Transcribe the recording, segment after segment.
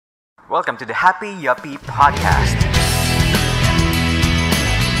Welcome to the Happy Yuppie podcast.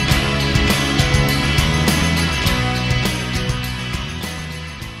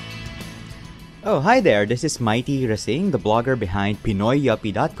 Oh, hi there. This is Mighty Rasing, the blogger behind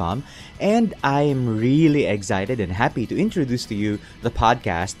PinoyYuppie.com, and I am really excited and happy to introduce to you the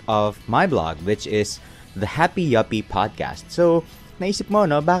podcast of my blog, which is the Happy Yuppie podcast. So, naisip mo,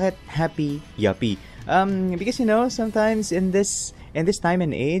 no, bakit Happy Yuppie? Because sometimes in this time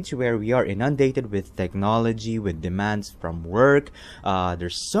and age where we are inundated with technology, with demands from work,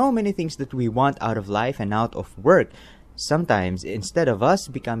 there's so many things that we want out of life and out of work. Sometimes, instead of us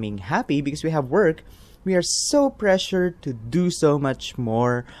becoming happy because we have work, we are so pressured to do so much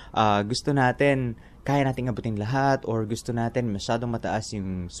more. Gusto natin, kaya nating abutin lahat, or gusto natin masyadong mataas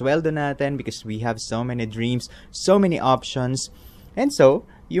yung sweldo natin because we have so many dreams, so many options. And so,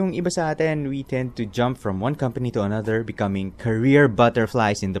 yung iba sa atin, we tend to jump from one company to another, becoming career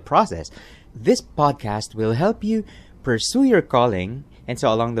butterflies in the process. This podcast will help you pursue your calling. And so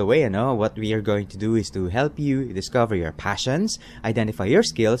along the way, what we are going to do is to help you discover your passions, identify your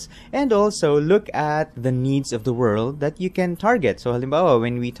skills, and also look at the needs of the world that you can target. So halimbawa,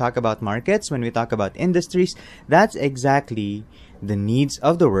 when we talk about markets, when we talk about industries, that's exactly the needs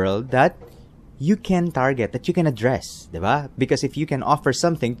of the world that you can target, that you can address, diba? Because if you can offer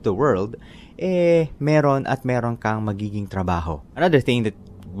something to the world, meron kang magiging trabaho. Another thing that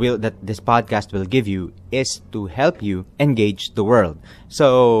this podcast will give you is to help you engage the world.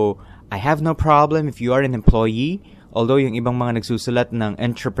 So, I have no problem if you are an employee. Although yung ibang mga nagsusulat ng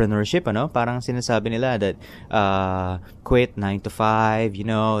entrepreneurship, parang sinasabi nila that quit 9 to 5,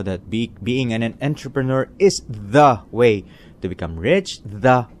 that being an entrepreneur is the way to become rich,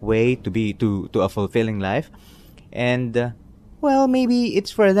 the way to a fulfilling life. And well, maybe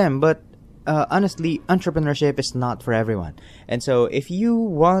it's for them, but honestly, entrepreneurship is not for everyone. And so if you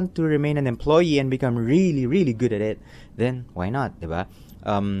want to remain an employee and become really, really good at it, then why not, diba?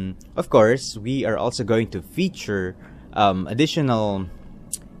 Of course, we are also going to feature additional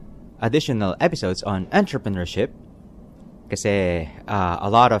episodes on entrepreneurship. Kasi a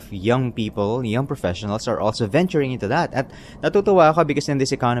lot of young people, young professionals are also venturing into that. At natutuwa ako because in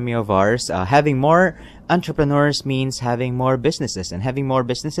this economy of ours, having more entrepreneurs means having more businesses. And having more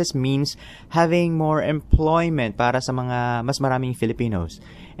businesses means having more employment para sa mga mas maraming Filipinos.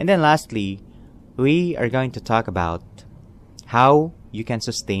 And then lastly, we are going to talk about how you can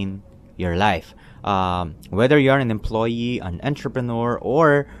sustain your life. Whether you're an employee, an entrepreneur,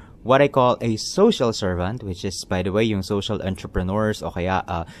 or what I call a social servant, which is, by the way, yung social entrepreneurs o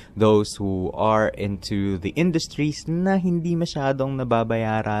kaya those who are into the industries na hindi masyadong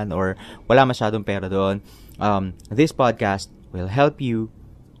nababayaran or wala masyadong pera doon. This podcast will help you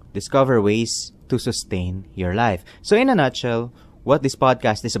discover ways to sustain your life. So in a nutshell, what this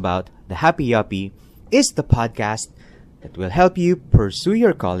podcast is about, the Happy Yuppie, is the podcast that will help you pursue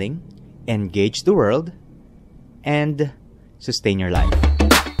your calling, engage the world, and sustain your life.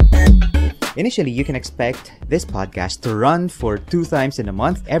 Initially, you can expect this podcast to run for 2 times in a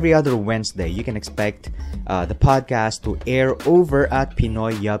month. Every other Wednesday, you can expect the podcast to air over at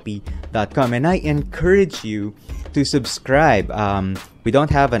PinoyYuppie.com. And I encourage you to subscribe. We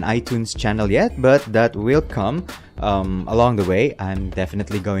don't have an iTunes channel yet, but that will come along the way. I'm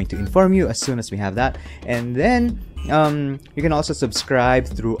definitely going to inform you as soon as we have that. And then you can also subscribe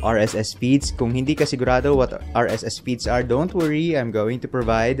through RSS feeds. Kung hindi ka sigurado what RSS feeds are, don't worry. I'm going to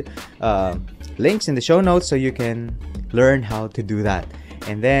provide links in the show notes so you can learn how to do that.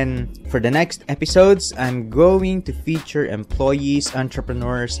 And then for the next episodes, I'm going to feature employees,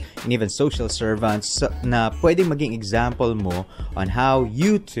 entrepreneurs, and even social servants na pwedeng maging example mo on how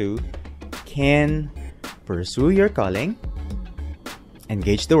you too can pursue your calling,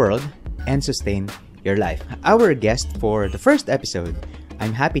 engage the world, and sustain your life. Our guest for the first episode,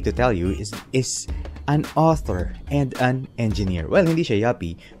 I'm happy to tell you, is an author and an engineer. Well, hindi siya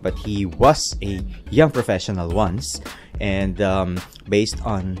yuppie, but he was a young professional once. And based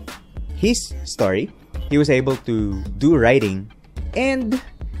on his story, he was able to do writing, and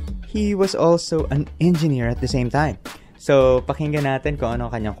he was also an engineer at the same time. So, pakinggan natin kung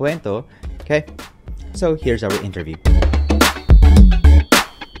ano kanyang kwento. Okay? So, here's our interview.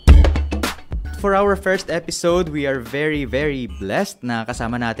 For our first episode, we are very, very blessed na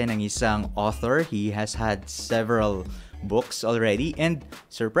kasama natin ang isang author. He has had several books already, and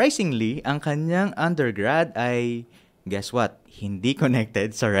surprisingly, ang kanyang undergrad ay, guess what? Hindi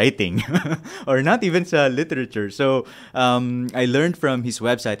connected sa writing or not even sa literature. So, I learned from his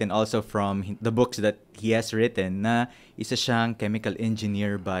website and also from the books that he has written na isa siyang chemical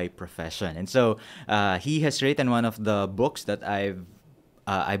engineer by profession. And so, he has written one of the books that I've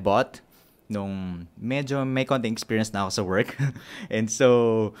I bought nung medyo may konting experience na ako sa work. And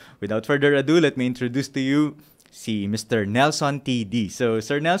so, without further ado, let me introduce to you si Mr. Nelson TD. So,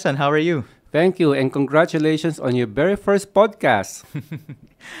 Sir Nelson, how are you? Thank you, and congratulations on your very first podcast.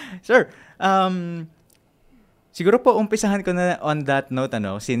 Sir, siguro po umpisahan ko na on that note,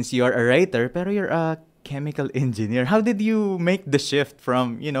 since you're a writer, pero you're a chemical engineer. How did you make the shift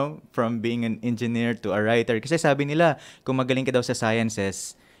from, from being an engineer to a writer? Kasi sabi nila, kung magaling ka daw sa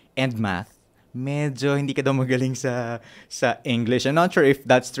sciences and math, medyo hindi ka daw magaling sa English. I'm not sure if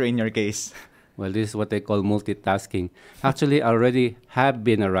that's true in your case. Well, this is what they call multitasking. Actually, I already have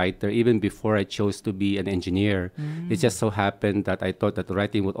been a writer even before I chose to be an engineer. It just so happened that I thought that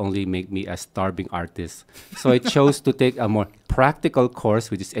writing would only make me a starving artist. So I chose to take a more practical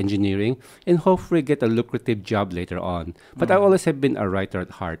course, which is engineering, and hopefully get a lucrative job later on. But I always have been a writer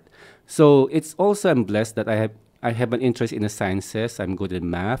at heart. So it's also, I'm blessed that I have an interest in the sciences. I'm good at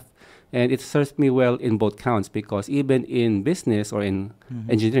math. And it serves me well in both counts because even in business or in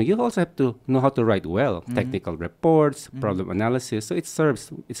engineering, you also have to know how to write well, technical reports, problem analysis. So it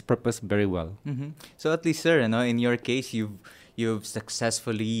serves its purpose very well. So at least, sir, in your case, you've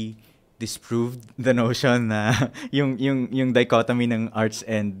successfully disproved the notion na yung dichotomy ng arts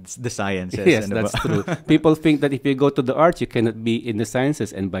and the sciences. Yes, that's true. People think that if you go to the arts, you cannot be in the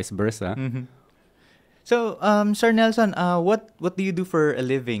sciences and vice versa. So, Sir Nelson, what do you do for a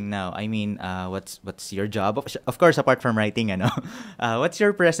living now? I mean, what's your job? Of course, apart from writing, what's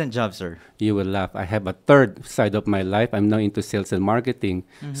your present job, sir? You will laugh. I have a third side of my life. I'm now into sales and marketing.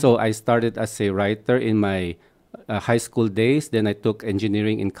 So I started as a writer in my high school days. Then I took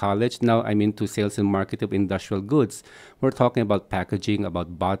engineering in college. Now I'm into sales and marketing of industrial goods. We're talking about packaging,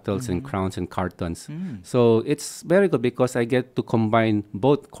 about bottles and crowns and cartons. So it's very good because I get to combine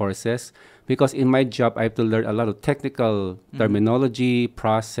both courses. Because in my job, I have to learn a lot of technical terminology,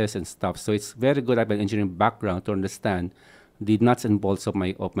 process, and stuff. So it's very good. I have an engineering background to understand the nuts and bolts of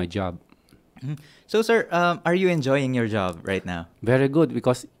my job. So, sir, are you enjoying your job right now? Very good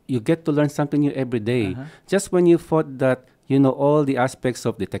because you get to learn something new every day. Just when you thought that you know all the aspects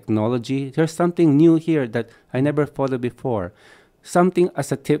of the technology, there's something new here that I never thought of before. Something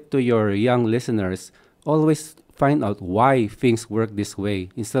as a tip to your young listeners, always find out why things work this way.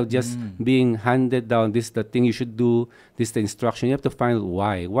 Instead of just being handed down, this is the thing you should do, this is the instruction, you have to find out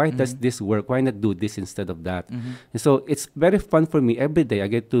why. Why does this work? Why not do this instead of that? And so it's very fun for me. Every day I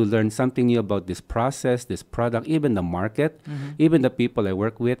get to learn something new about this process, this product, even the market, even the people I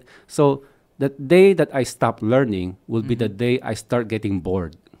work with. So the day that I stop learning will be the day I start getting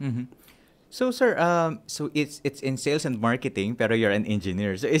bored. So, sir, so it's in sales and marketing, pero you're an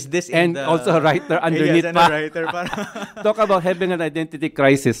engineer. So is this And also a writer underneath yes, pa. a writer Talk about having an identity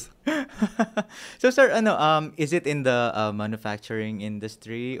crisis. So, sir, is it in the manufacturing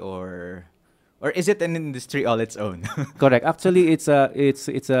industry or is it an industry all its own? Correct. Actually, it's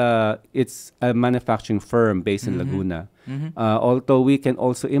a manufacturing firm based in Laguna. Although we can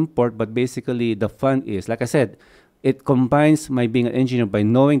also import, but basically the fun is, like I said, it combines my being an engineer by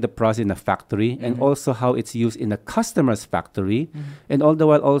knowing the process in a factory and also how it's used in a customer's factory. And all the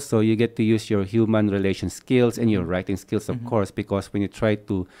while also you get to use your human relation skills and your writing skills, of course, because when you try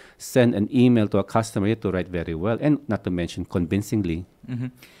to send an email to a customer, you have to write very well and not to mention convincingly.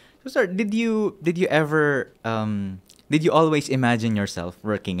 So, sir, did you ever did you always imagine yourself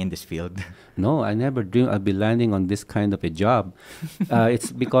working in this field? No, I never dreamed I'll be landing on this kind of a job. It's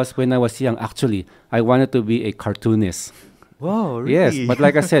because when I was young, actually, I wanted to be a cartoonist. Whoa, really? Yes, but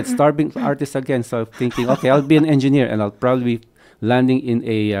like I said, starving artist again. So I'm thinking, okay, I'll be an engineer and I'll probably be landing in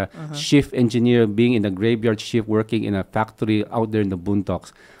a shift engineer, being in a graveyard shift, working in a factory out there in the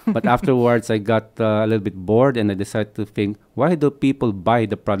boondocks. But afterwards, I got a little bit bored and I decided to think, why do people buy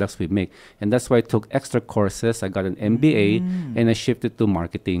the products we make? And that's why I took extra courses. I got an MBA and I shifted to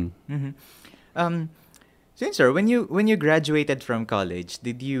marketing. So, sir, when you graduated from college,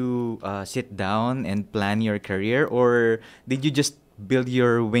 did you sit down and plan your career, or did you just build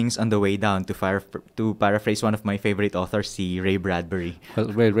your wings on the way down? To paraphrase one of my favorite authors, si Ray Bradbury.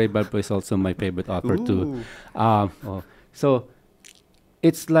 Well, Ray Bradbury is also my favorite author too. So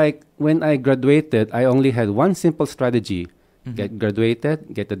it's like when I graduated, I only had one simple strategy. Get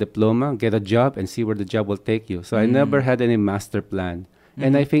graduated, get a diploma, get a job, and see where the job will take you. So I never had any master plan.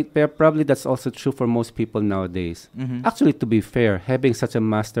 And I think probably that's also true for most people nowadays. Actually, to be fair, having such a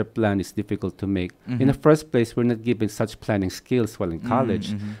master plan is difficult to make. In the first place, we're not given such planning skills while in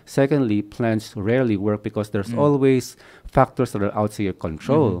college. Secondly, plans rarely work because there's always factors that are outside your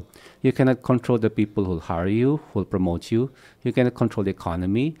control. You cannot control the people who'll hire you, who'll promote you. You cannot control the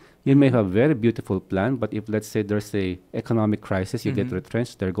economy. You may have a very beautiful plan, but if let's say there's a economic crisis, you get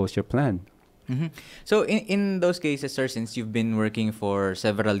retrenched, there goes your plan. So in those cases, sir, since you've been working for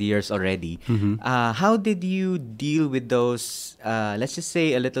several years already, how did you deal with those, let's just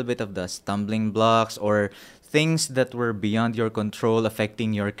say, a little bit of the stumbling blocks or things that were beyond your control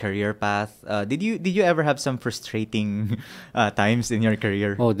affecting your career path? Did you ever have some frustrating times in your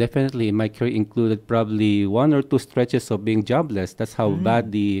career? Oh, definitely. My career included probably 1 or 2 stretches of being jobless. That's how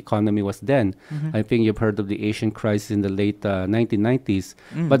bad the economy was then. I think you've heard of the Asian crisis in the late 1990s.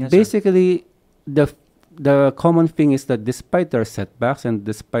 But yes, sir. basically, the common thing is that despite there are setbacks and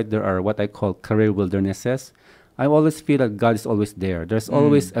despite there are what I call career wildernesses, I always feel that God is always there. There's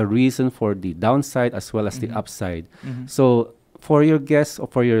always a reason for the downside as well as the upside. So for your guests or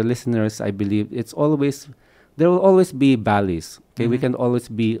for your listeners, I believe there will always be valleys. Okay, we can always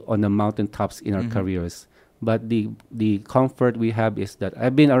be on the mountaintops in our careers. But the comfort we have is that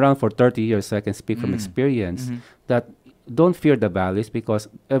I've been around for 30 years, so I can speak from experience that don't fear the valleys because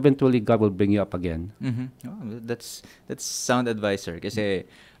eventually God will bring you up again. Oh, that's sound advice, sir. Kasi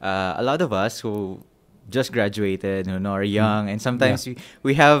a lot of us who just graduated, are young, and sometimes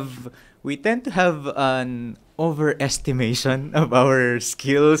we tend to have an overestimation of our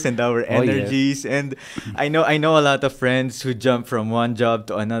skills and our energies. And I know a lot of friends who jump from one job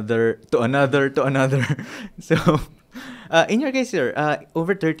to another to another to another. So in your case, sir,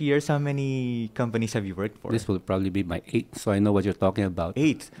 over 30 years, how many companies have you worked for? This will probably be my 8th, so I know what you're talking about.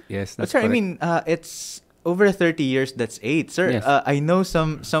 8. Yes, But that's sir, I correct. mean, it's over 30 years. That's 8, sir. Yes. I know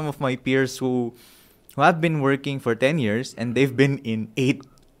some of my peers who have been working for 10 years and they've been in 8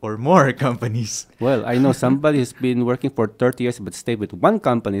 or more companies. Well, I know somebody who's been working for 30 years but stayed with one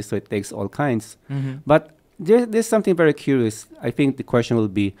company, so it takes all kinds. But there's something very curious. I think the question will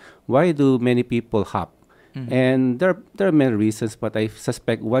be, why do many people hop? And there are many reasons, but I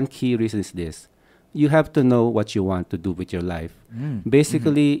suspect one key reason is this. You have to know what you want to do with your life.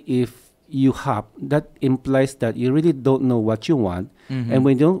 Basically, if you hop, that implies that you really don't know what you want. And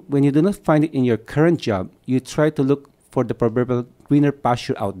when you do not find it in your current job, you try to look for the proverbial greener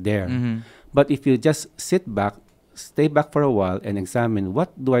pasture out there. But if you just sit back, stay back for a while and examine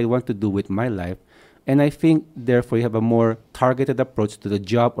what do I want to do with my life, and I think therefore you have a more targeted approach to the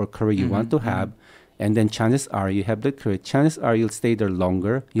job or career you want to have, and then chances are you have the career, chances are you'll stay there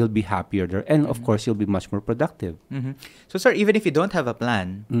longer, you'll be happier there, and of course you'll be much more productive. So, sir, even if you don't have a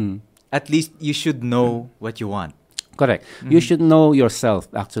plan, at least you should know what you want. Correct. You should know yourself,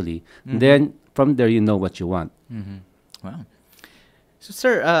 actually. Then from there, you know what you want. Wow. So,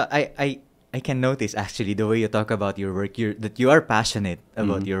 sir, I can notice actually the way you talk about your work, that you are passionate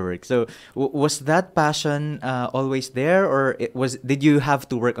about your work. So, was that passion always there, or did you have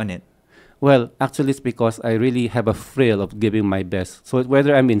to work on it? Well, actually, it's because I really have a thrill of giving my best. So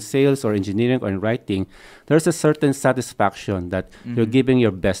whether I'm in sales or engineering or in writing, there's a certain satisfaction that you're giving your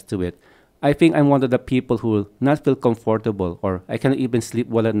best to it. I think I'm one of the people who will not feel comfortable, or I cannot even sleep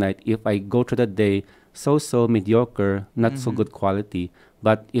well at night if I go through the day so mediocre, not so good quality.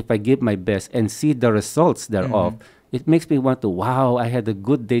 But if I give my best and see the results thereof, it makes me want to, wow, I had a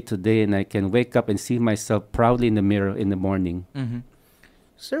good day today, and I can wake up and see myself proudly in the mirror in the morning.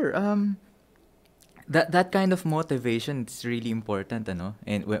 Sir, that kind of motivation is really important, ano?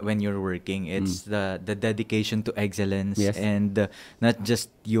 And when you're working, it's the dedication to excellence, Yes. and not just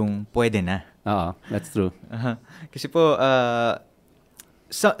yung pwede na. That's true. Kasi po,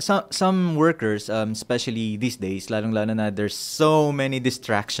 some workers, especially these days, lalong-lalo na, there's so many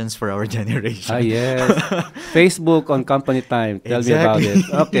distractions for our generation. Yes. Facebook on company time. Tell me about it.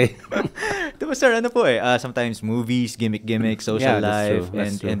 Okay. Diba, sir, ano po sometimes movies, gimmick, social Yeah, that's life, true.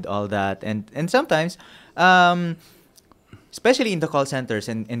 That's true. and all that. And sometimes, especially in the call centers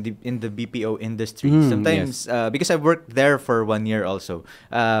and in the BPO industry, sometimes, because I worked there for 1 year also,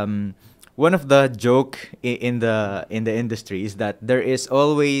 one of the joke in the industry is that there is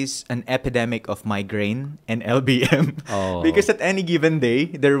always an epidemic of migraine and LBM. Because at any given day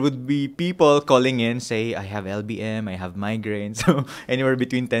there would be people calling in, say, I have LBM, I have migraine. So anywhere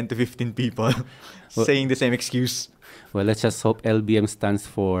between 10 to 15 people saying the same excuse. Well, let's just hope LBM stands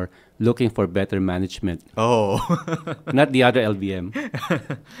for looking for better management. Not the other LBM.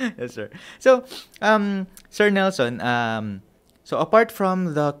 Yes, sir. So, Sir Nelson, so apart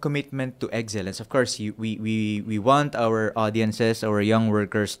from the commitment to excellence, of course, we want our audiences, our young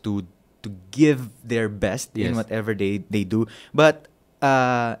workers to give their best in whatever they do. But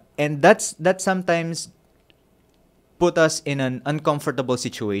and that's sometimes put us in an uncomfortable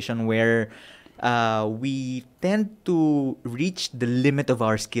situation where we tend to reach the limit of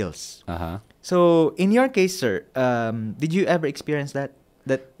our skills. So in your case, sir, did you ever experience that?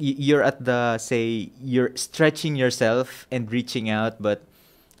 that you're at the, say, you're stretching yourself and reaching out, but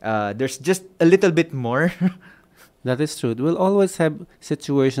there's just a little bit more. That is true. We'll always have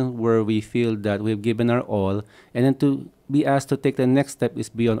situations where we feel that we've given our all, and then to be asked to take the next step is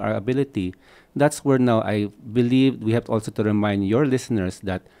beyond our ability. That's where now I believe we have also to remind your listeners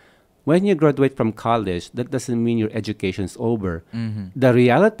that when you graduate from college, that doesn't mean your education is over. The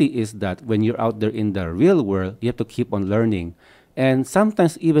reality is that when you're out there in the real world, you have to keep on learning. And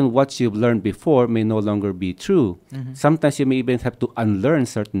sometimes even what you've learned before may no longer be true. Sometimes you may even have to unlearn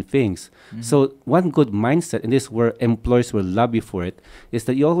certain things. So one good mindset, and this is where employers will love you for it, is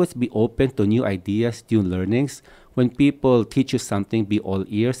that you always be open to new ideas, new learnings. When people teach you something, be all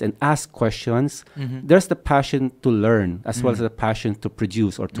ears and ask questions. There's the passion to learn as well as the passion to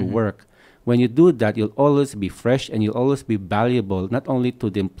produce or to work. When you do that, you'll always be fresh and you'll always be valuable, not only to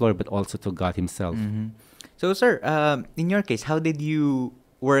the employer, but also to God Himself. So, sir, in your case, how did you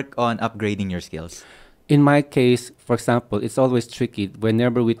work on upgrading your skills? In my case, for example, it's always tricky.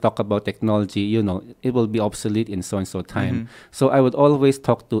 Whenever we talk about technology, it will be obsolete in so and so time. So I would always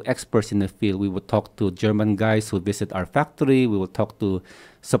talk to experts in the field. We would talk to German guys who visit our factory. We would talk to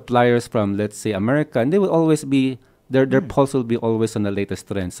suppliers from, let's say, America, and they will always be their pulse will be always on the latest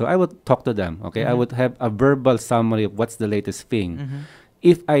trend. So I would talk to them. Okay, I would have a verbal summary of what's the latest thing.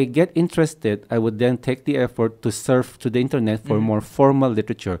 If I get interested, I would then take the effort to surf to the internet for more formal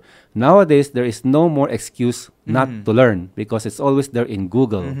literature. Nowadays, there is no more excuse not to learn because it's always there in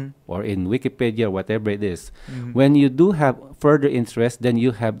Google or in Wikipedia or whatever it is. When you do have further interest, then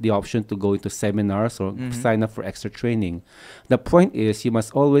you have the option to go into seminars or sign up for extra training. The point is you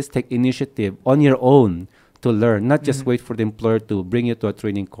must always take initiative on your own to learn, not just wait for the employer to bring you to a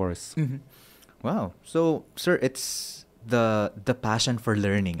training course. Wow. So, sir, it's the passion for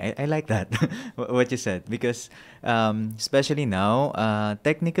learning. I like that what you said, because especially now,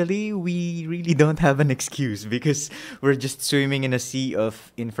 technically we really don't have an excuse because we're just swimming in a sea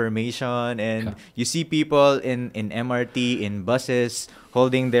of information, and you see people in MRT, in buses,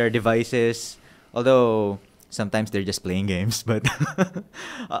 holding their devices, although sometimes they're just playing games. But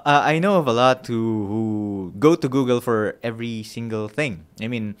I know of a lot who go to Google for every single thing. I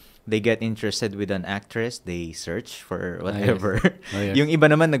mean, they get interested with an actress, they search for whatever. Yung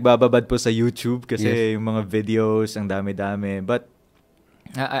iba naman nagbababad po sa YouTube kasi yung mga videos, ang dami-dami. But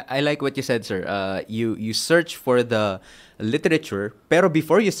I like what you said, sir. You search for the literature, pero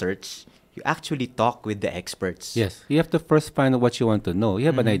before you search, you actually talk with the experts. Yes, you have to first find out what you want to know. You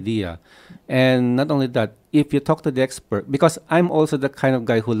have an idea. And not only that, if you talk to the expert, because I'm also the kind of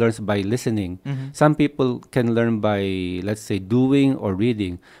guy who learns by listening. Some people can learn by, let's say, doing or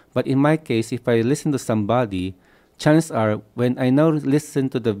reading. But in my case, if I listen to somebody, chances are when I now listen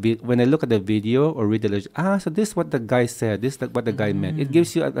to when I look at the video or read the literature, so this is what the guy said, this is what the guy meant. It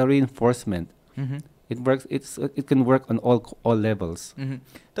gives you a reinforcement. It works. It can work on all levels.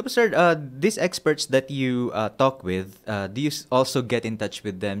 Tapos, sir, these experts that you talk with, do you also get in touch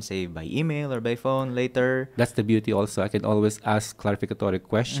with them, say by email or by phone later? That's the beauty. Also, I can always ask clarificatory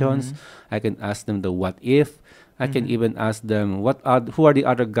questions. I can ask them the what if. I can even ask them who are the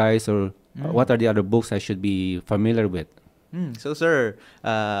other guys or what are the other books I should be familiar with. So, sir,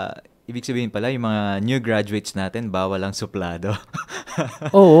 ibig sabihin pala, yung mga new graduates natin, bawal ang suplado.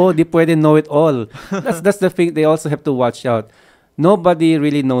 Oo, di pwede know it all. That's the thing. They also have to watch out. Nobody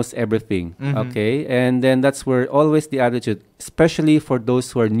really knows everything, okay? And then that's where always the attitude, especially for those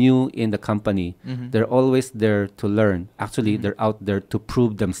who are new in the company, they're always there to learn. Actually, they're out there to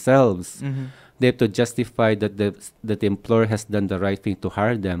prove themselves. They have to justify that the employer has done the right thing to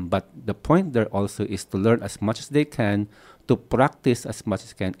hire them. But the point there also is to learn as much as they can, to practice as much as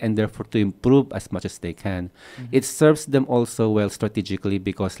they can, and therefore to improve as much as they can. It serves them also well strategically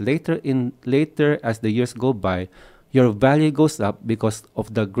because later as the years go by, your value goes up because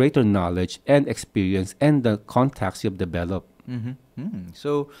of the greater knowledge and experience and the contacts you've developed.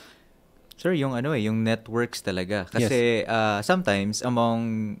 So, sir, yung networks talaga. Kasi sometimes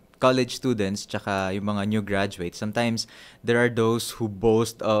among college students tsaka yung mga new graduates, sometimes there are those who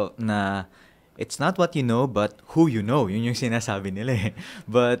boast of na it's not what you know, but who you know. Yun yung sinasabi nila eh.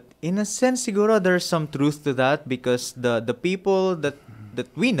 But in a sense, siguro there's some truth to that because the people that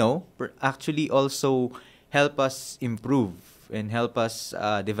we know actually also help us improve and help us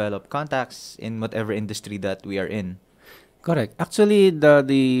develop contacts in whatever industry that we are in. Correct. Actually,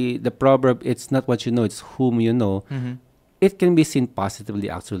 the proverb, it's not what you know, it's whom you know. It can be seen positively,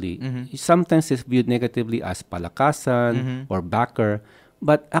 actually. Sometimes it's viewed negatively as palakasan or backer.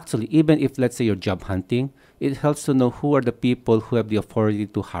 But actually, even if, let's say, you're job hunting, it helps to know who are the people who have the authority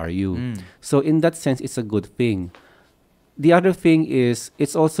to hire you. So in that sense, it's a good thing. the other thing is,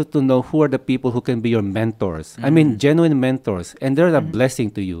 it's also to know who are the people who can be your mentors. I mean, genuine mentors. And they're a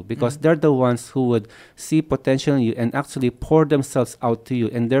blessing to you because they're the ones who would see potential in you and actually pour themselves out to you.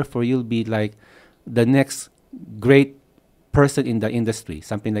 And therefore, you'll be like the next great person in the industry,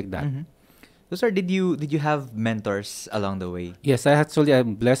 something like that. So, sir, did you have mentors along the way? Yes,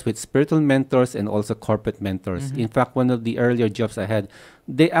 I'm blessed with spiritual mentors and also corporate mentors. In fact, one of the earlier jobs I had,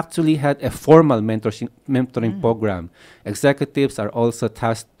 they actually had a formal mentoring program. Executives are also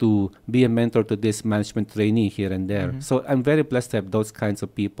tasked to be a mentor to this management trainee here and there. So I'm very blessed to have those kinds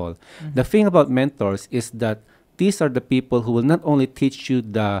of people. The thing about mentors is that these are the people who will not only teach you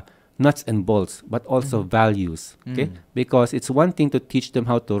the nuts and bolts, but also values. Okay, because it's one thing to teach them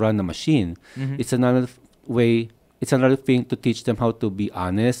how to run a machine. It's another way. It's another thing to teach them how to be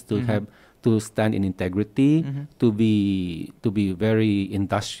honest, to have to stand in integrity, to be very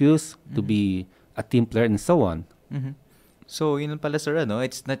industrious, to be a team player, and so on. So, yun pala, sir,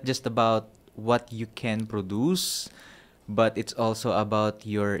 it's not just about what you can produce, but it's also about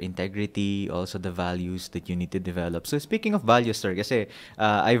your integrity, also the values that you need to develop. So speaking of values, sir, kasi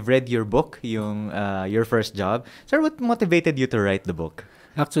I've read your book, your first job. Sir, what motivated you to write the book?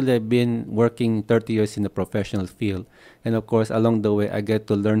 Actually, I've been working 30 years in the professional field. And of course, along the way, I get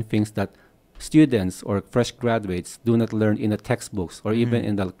to learn things that students or fresh graduates do not learn in the textbooks or even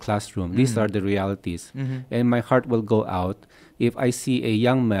in the classroom. These are the realities. And my heart will go out if I see a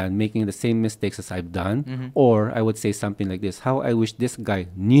young man making the same mistakes as I've done, or I would say something like this: how I wish this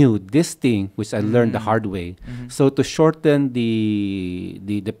guy knew this thing which I learned the hard way. So to shorten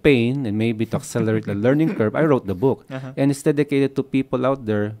the pain and maybe to accelerate the learning curve, I wrote the book. And it's dedicated to people out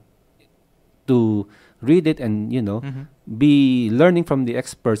there to read it and, be learning from the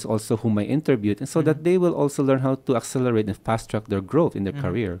experts also whom I interviewed, and so that they will also learn how to accelerate and fast track their growth in their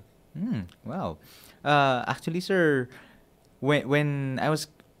career. Wow. Actually, sir, when I was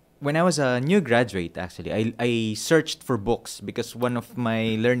a new graduate, actually, I searched for books because one of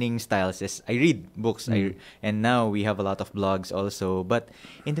my learning styles is I read books. And now we have a lot of blogs also. But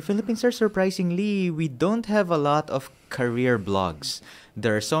in the Philippines, sir, surprisingly, we don't have a lot of career blogs.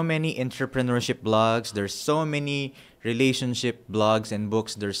 There are so many entrepreneurship blogs. There's so many relationship blogs and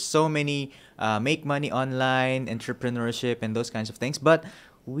books. There's so many make money online, entrepreneurship, and those kinds of things. But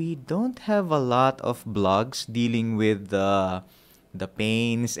we don't have a lot of blogs dealing with the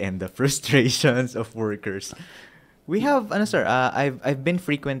pains and the frustrations of workers. We have, sir, I've been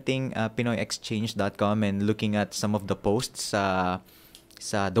frequenting PinoyExchange.com and looking at some of the posts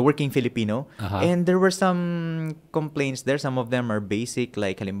sa The Working Filipino. And there were some complaints there. Some of them are basic,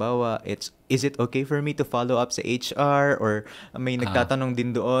 like halimbawa, is it okay for me to follow up sa HR? Or may nagtatanong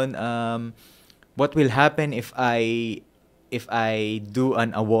din doon, what will happen if I do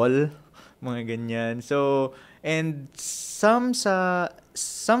an AWOL? Mga ganyan. So, and some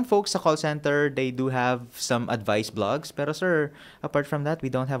folks sa call center, they do have some advice blogs. Pero sir, apart from that, we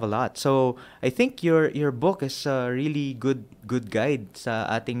don't have a lot. So I think your book is a really good guide sa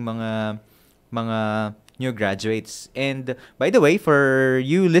ating mga new graduates. And by the way, for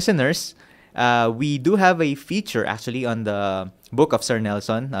you listeners, we do have a feature actually on the book of Sir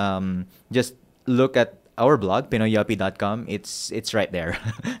Nelson. Just look at our blog, PinoyYuppie.com. It's right there.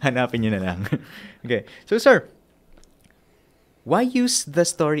 Hanapin nyo na lang. Okay. So, sir, why use the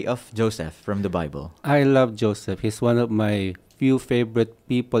story of Joseph from the Bible? I love Joseph. He's one of my few favorite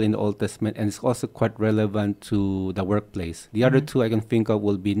people in the Old Testament, and it's also quite relevant to the workplace. The other two I can think of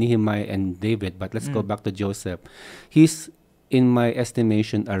will be Nehemiah and David, but let's go back to Joseph. He's, in my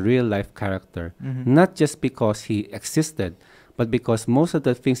estimation, a real-life character, not just because he existed, but because most of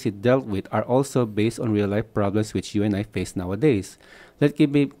the things he dealt with are also based on real-life problems which you and I face nowadays. Let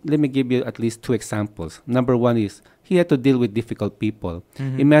me give you at least two examples. Number one is he had to deal with difficult people.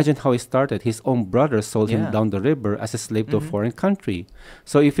 Imagine how he started. His own brother sold him down the river as a slave to a foreign country.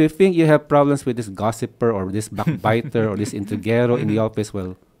 So if you think you have problems with this gossiper or this backbiter or this intriguero in the office,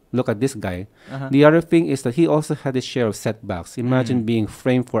 well, look at this guy. The other thing is that he also had his share of setbacks. Imagine being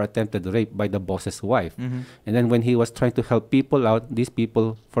framed for attempted rape by the boss's wife. And then when he was trying to help people out, these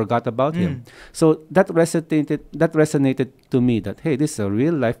people forgot about him. So that resonated to me that, hey, this is a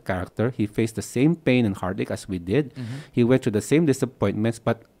real life character. He faced the same pain and heartache as we did. He went through the same disappointments,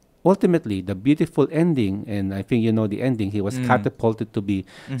 but ultimately, the beautiful ending, and I think you know the ending, he was catapulted to be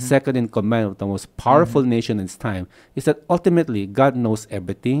second in command of the most powerful nation in his time, is that ultimately God knows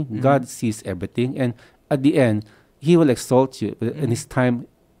everything, God sees everything, and at the end, He will exalt you in His time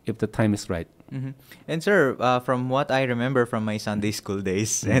if the time is right. And sir, from what I remember from my Sunday school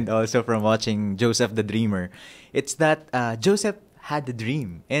days and also from watching Joseph the Dreamer, it's that Joseph had a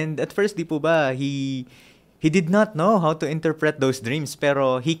dream. And at first, di po ba, he he did not know how to interpret those dreams,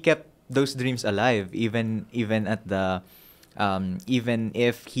 pero he kept those dreams alive even at the even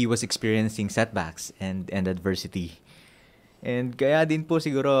if he was experiencing setbacks and adversity. And kaya din po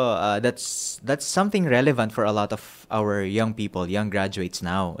siguro that's something relevant for a lot of our young people, young graduates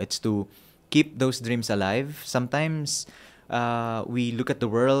now. It's to keep those dreams alive. Sometimes we look at the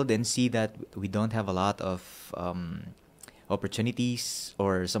world and see that we don't have a lot of opportunities,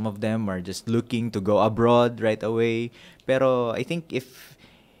 or some of them are just looking to go abroad right away. Pero I think if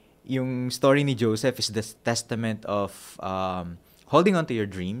yung story ni Joseph is the testament of holding on to your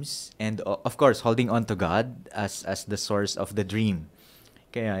dreams, and of course holding on to God as the source of the dream.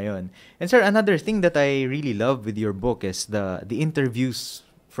 Kaya yun. And sir, another thing that I really love with your book is the interviews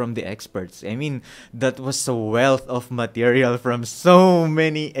from the experts. I mean, that was a wealth of material from so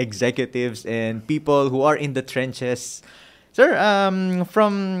many executives and people who are in the trenches. Sir,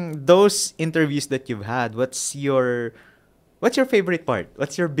 from those interviews that you've had, what's your favorite part?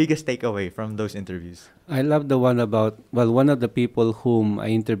 What's your biggest takeaway from those interviews? I love the one about, well, one of the people whom I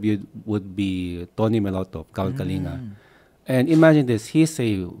interviewed would be Tony Meloto, Kawal Kalinga. And imagine this, he's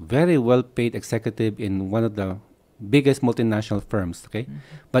a very well-paid executive in one of the biggest multinational firms, okay?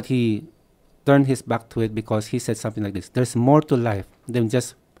 But he turned his back to it because he said something like this: there's more to life than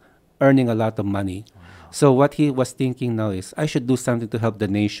just earning a lot of money. So what he was thinking now is, I should do something to help the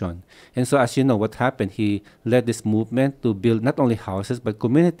nation. And so, as you know, what happened, he led this movement to build not only houses, but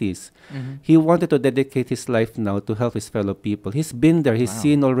communities. He wanted to dedicate his life now to help his fellow people. He's been there. He's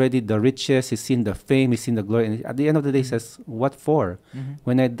seen already the riches. He's seen the fame. He's seen the glory. And at the end of the day, he says, what for?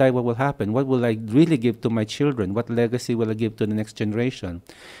 When I die, what will happen? What will I really give to my children? What legacy will I give to the next generation?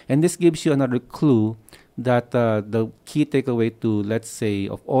 And this gives you another clue that the key takeaway to, let's say,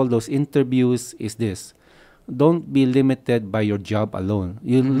 of all those interviews is this: don't be limited by your job alone.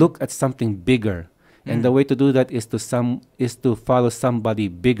 You look at something bigger, and the way to do that is to follow somebody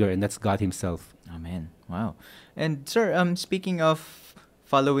bigger, and that's God Himself. Amen. Wow. And sir, speaking of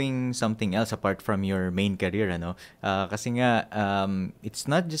following something else apart from your main career, ano? Kasi nga, it's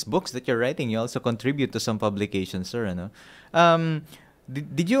not just books that you're writing. You also contribute to some publications, sir, ano?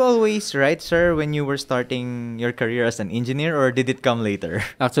 Did you always write, sir, when you were starting your career as an engineer, or did it come later?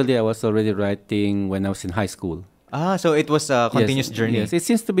 Actually, I was already writing when I was in high school. So it was a continuous journey. Yes, it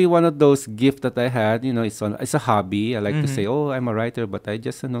seems to be one of those gifts that I had. You know, it's a hobby. I like to say, oh, I'm a writer, but I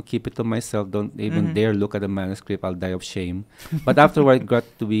just keep it to myself. Don't even dare look at the manuscript. I'll die of shame. But afterward, it got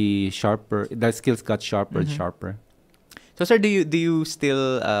to be sharper. The skills got sharper and sharper. So, sir, do you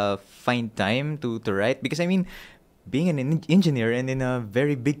still find time to write? Because I mean, being an engineer and in a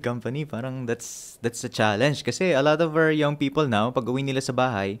very big company, parang that's a challenge. Kasi a lot of our young people now, pag uwi nila sa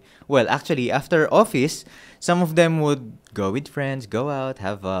bahay, well, actually, after office, some of them would go with friends, go out,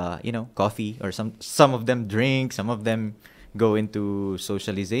 have coffee, or some of them drink, some of them go into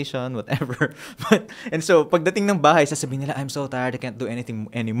socialization, whatever. And so, pagdating ng bahay, sasabihin nila, I'm so tired, I can't do anything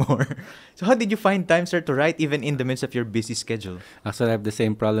anymore. So, how did you find time, sir, to write even in the midst of your busy schedule? Actually, I have the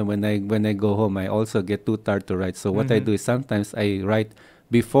same problem when I go home. I also get too tired to write. So, what I do is sometimes I write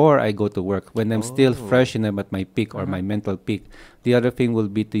before I go to work, when I'm still fresh and I'm at my peak or my mental peak. The other thing will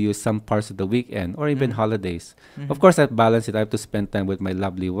be to use some parts of the weekend or even holidays. Of course, I balance it. I have to spend time with my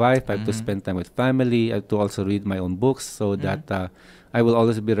lovely wife. I have to spend time with family. I have to also read my own books so that I will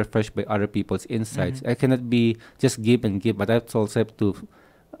always be refreshed by other people's insights. I cannot be just give and give, but I also have to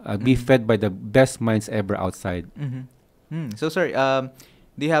be fed by the best minds ever outside. So, sir,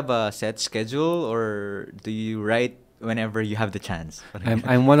 do you have a set schedule, or do you write whenever you have the chance?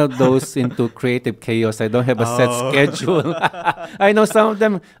 I'm one of those into creative chaos. I don't have a set schedule. I know some of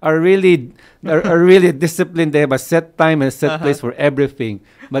them are really disciplined. They have a set time and a set place for everything.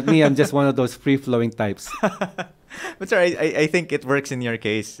 But me, I'm just one of those free-flowing types. But sir, I think it works in your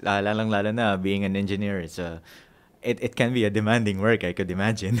case. Lalong-lalo na being an engineer, it can be a demanding work, I could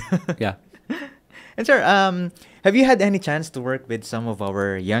imagine. Yeah. And sir, have you had any chance to work with some of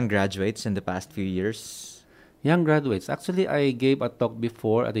our young graduates in the past few years? Young graduates. Actually, I gave a talk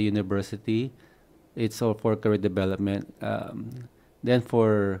before at the university. It's all for career development.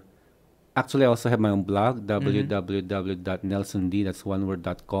 Actually, I also have my own blog, www.nelsond, that's one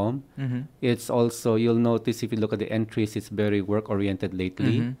word.com. It's also, you'll notice if you look at the entries, it's very work-oriented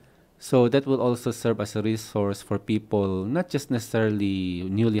lately. So that will also serve as a resource for people, not just necessarily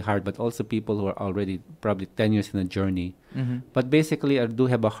newly hired, but also people who are already probably 10 years in a journey. But basically, I do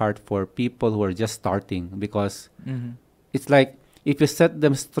have a heart for people who are just starting, because it's like if you set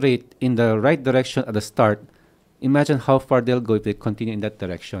them straight in the right direction at the start, imagine how far they'll go if they continue in that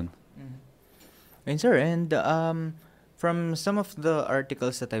direction. And sir, From some of the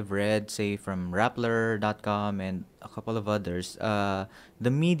articles that I've read, say from Rappler.com and a couple of others, the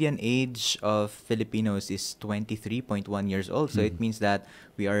median age of Filipinos is 23.1 years old. So it means that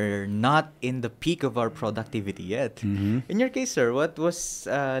we are not in the peak of our productivity yet. In your case, sir, what was,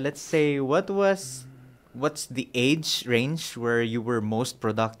 let's say, what's the age range where you were most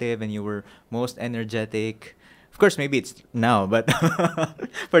productive and you were most energetic? Of course, maybe it's now, but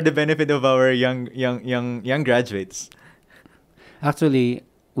for the benefit of our young graduates. Actually,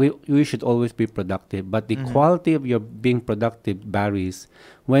 we should always be productive, but the quality of your being productive varies.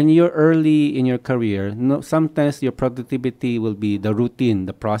 When you're early in your career, no, sometimes your productivity will be the routine,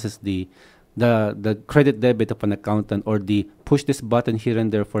 the process, the credit debit of an accountant, or the push this button here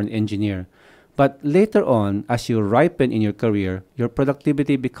and there for an engineer. But later on, as you ripen in your career, your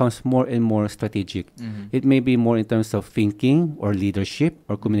productivity becomes more and more strategic. It may be more in terms of thinking or leadership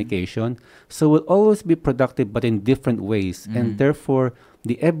or communication. So we'll always be productive, but in different ways. And therefore,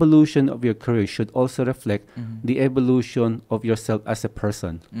 the evolution of your career should also reflect the evolution of yourself as a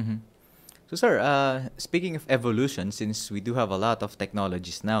person. So, sir, speaking of evolution, since we do have a lot of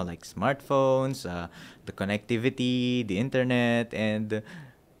technologies now, like smartphones, the connectivity, the internet,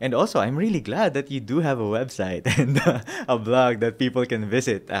 and also, I'm really glad that you do have a website and a blog that people can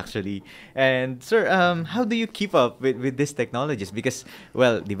visit, actually. And, sir, how do you keep up with these technologies? Because,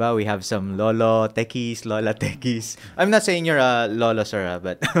 well, di ba, we have some lola techies. I'm not saying you're a lolo, sir,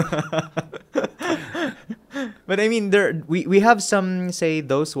 but... But I mean, we have some, say,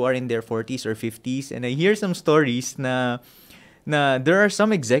 those who are in their 40s or 50s, and I hear some stories na there are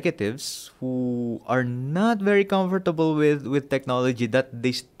some executives who are not very comfortable with technology, that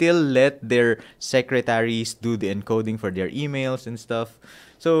they still let their secretaries do the encoding for their emails and stuff.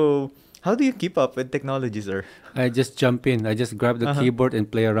 So how do you keep up with technology, sir? I just jump in. I just grab the keyboard and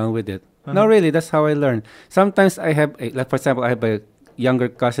play around with it. No, really, that's how I learn. Sometimes I have, like for example, I have a younger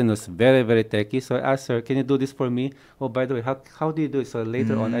cousin who's very, very techy. So I asked her, can you do this for me? Oh, by the way, how do you do it? So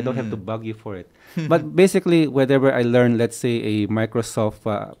later on, I don't have to bug you for it. But basically, whenever I learn, let's say, a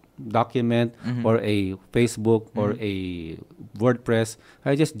Microsoft document or a Facebook or a WordPress,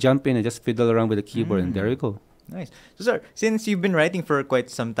 I just jump in and just fiddle around with the keyboard, and there you go. Nice. So, sir, since you've been writing for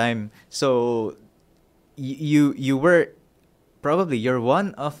quite some time, so you were... Probably you're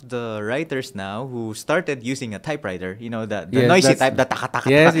one of the writers now who started using a typewriter, the Yes, noisy type, the taka.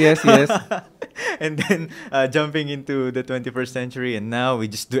 Yes. And then jumping into the 21st century, and now we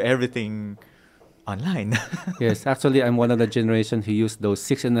just do everything online. Yes, actually, I'm one of the generation who used those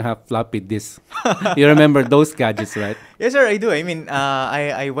 6.5 floppy disks. You remember those gadgets, right? Yes, sir, I do. I mean,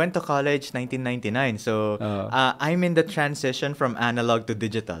 I went to college 1999, so I'm in the transition from analog to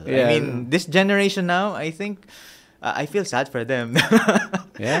digital. Yeah. I mean, this generation now, I think... I feel sad for them.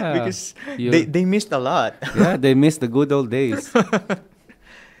 Yeah. Because they missed a lot. Yeah, they missed the good old days.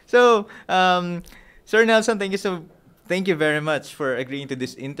 So, Sir Nelson, thank you very much for agreeing to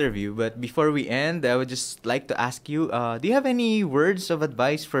this interview. But before we end, I would just like to ask you, do you have any words of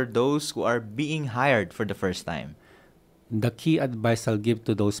advice for those who are being hired for the first time? The key advice I'll give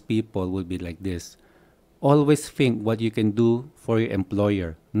to those people would be like this. Always think what you can do for your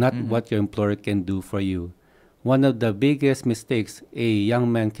employer, not what your employer can do for you. One of the biggest mistakes a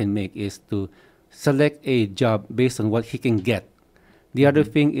young man can make is to select a job based on what he can get. The other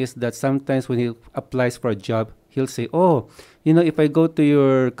thing is that sometimes when he applies for a job, he'll say, oh, if I go to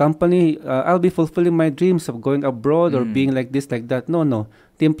your company, I'll be fulfilling my dreams of going abroad or being like this, like that. No.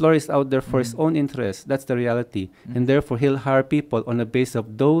 The employer is out there for his own interest. That's the reality. And therefore, he'll hire people on the basis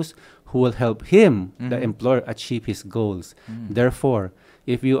of those who will help him, the employer, achieve his goals. Therefore,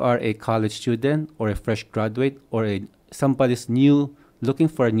 if you are a college student or a fresh graduate or somebody's new, looking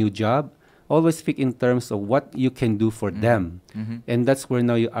for a new job, always think in terms of what you can do for them. And that's where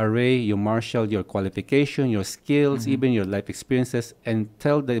now you array, you marshal your qualification, your skills, even your life experiences, and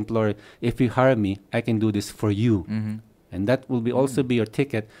tell the employer, if you hire me, I can do this for you. And that will be also be your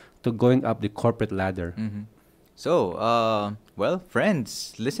ticket to going up the corporate ladder. So, well,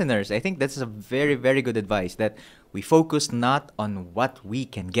 friends, listeners, I think that's a very, very good advice, that we focus not on what we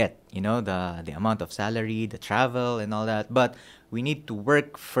can get, the amount of salary, the travel, and all that, but we need to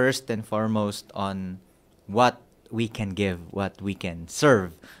work first and foremost on what we can give, what we can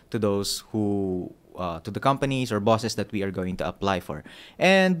serve to those who, to the companies or bosses that we are going to apply for.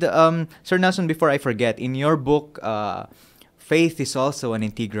 And, Sir Nelson, before I forget, in your book, faith is also an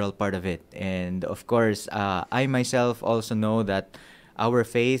integral part of it. And of course, I myself also know that our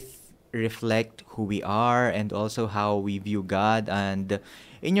faith reflect who we are and also how we view God. And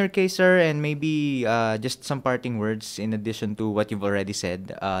in your case, sir, and maybe just some parting words in addition to what you've already said,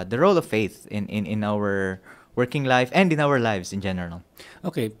 the role of faith in our working life and in our lives in general.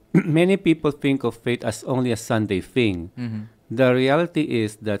 Okay, many people think of faith as only a Sunday thing. The reality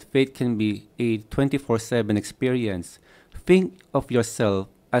is that faith can be a 24/7 experience. Think of yourself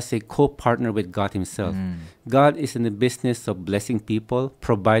as a co-partner with God Himself. God is in the business of blessing people,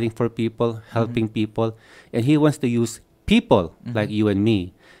 providing for people, helping people, and He wants to use people like you and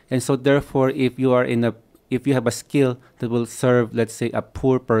me. And so therefore, if you have a skill that will serve, let's say, a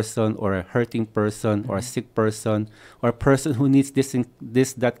poor person or a hurting person or a sick person or a person who needs this and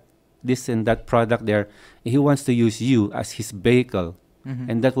that product there, He wants to use you as His vehicle.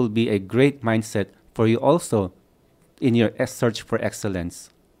 And that will be a great mindset for you also in your search for excellence.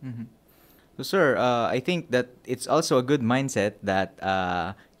 So, sir, I think that it's also a good mindset that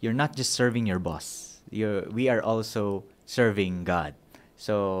you're not just serving your boss. We are also serving God.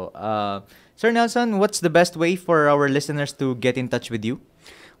 So, Sir Nelson, what's the best way for our listeners to get in touch with you?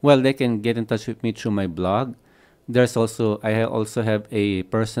 Well, they can get in touch with me through my blog. I also have a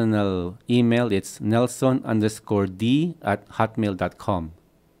personal email. It's nelson_d@hotmail.com.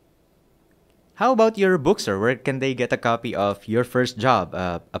 How about your book, sir? Where can they get a copy of Your First Job,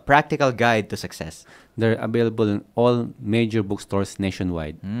 a practical guide to success? They're available in all major bookstores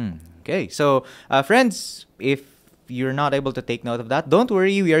nationwide. Okay, so friends, if you're not able to take note of that, don't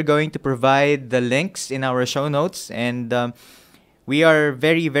worry. We are going to provide the links in our show notes. And we are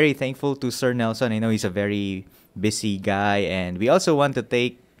very, very thankful to Sir Nelson. I know he's a very busy guy. And we also want to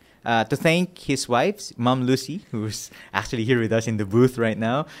thank his wife, Mom Lucy, who's actually here with us in the booth right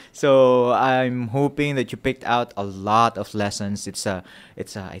now. So I'm hoping that you picked out a lot of lessons. I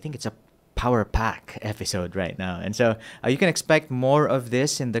think it's a power pack episode right now. And so you can expect more of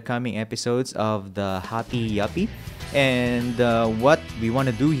this in the coming episodes of the Happy Yuppie. And what we want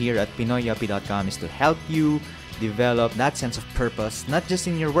to do here at PinoyYuppie.com is to help you develop that sense of purpose, not just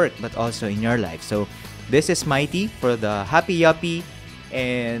in your work, but also in your life. So this is Mighty for the Happy Yuppie.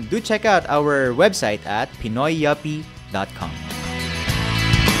 And do check out our website at PinoyYuppie.com.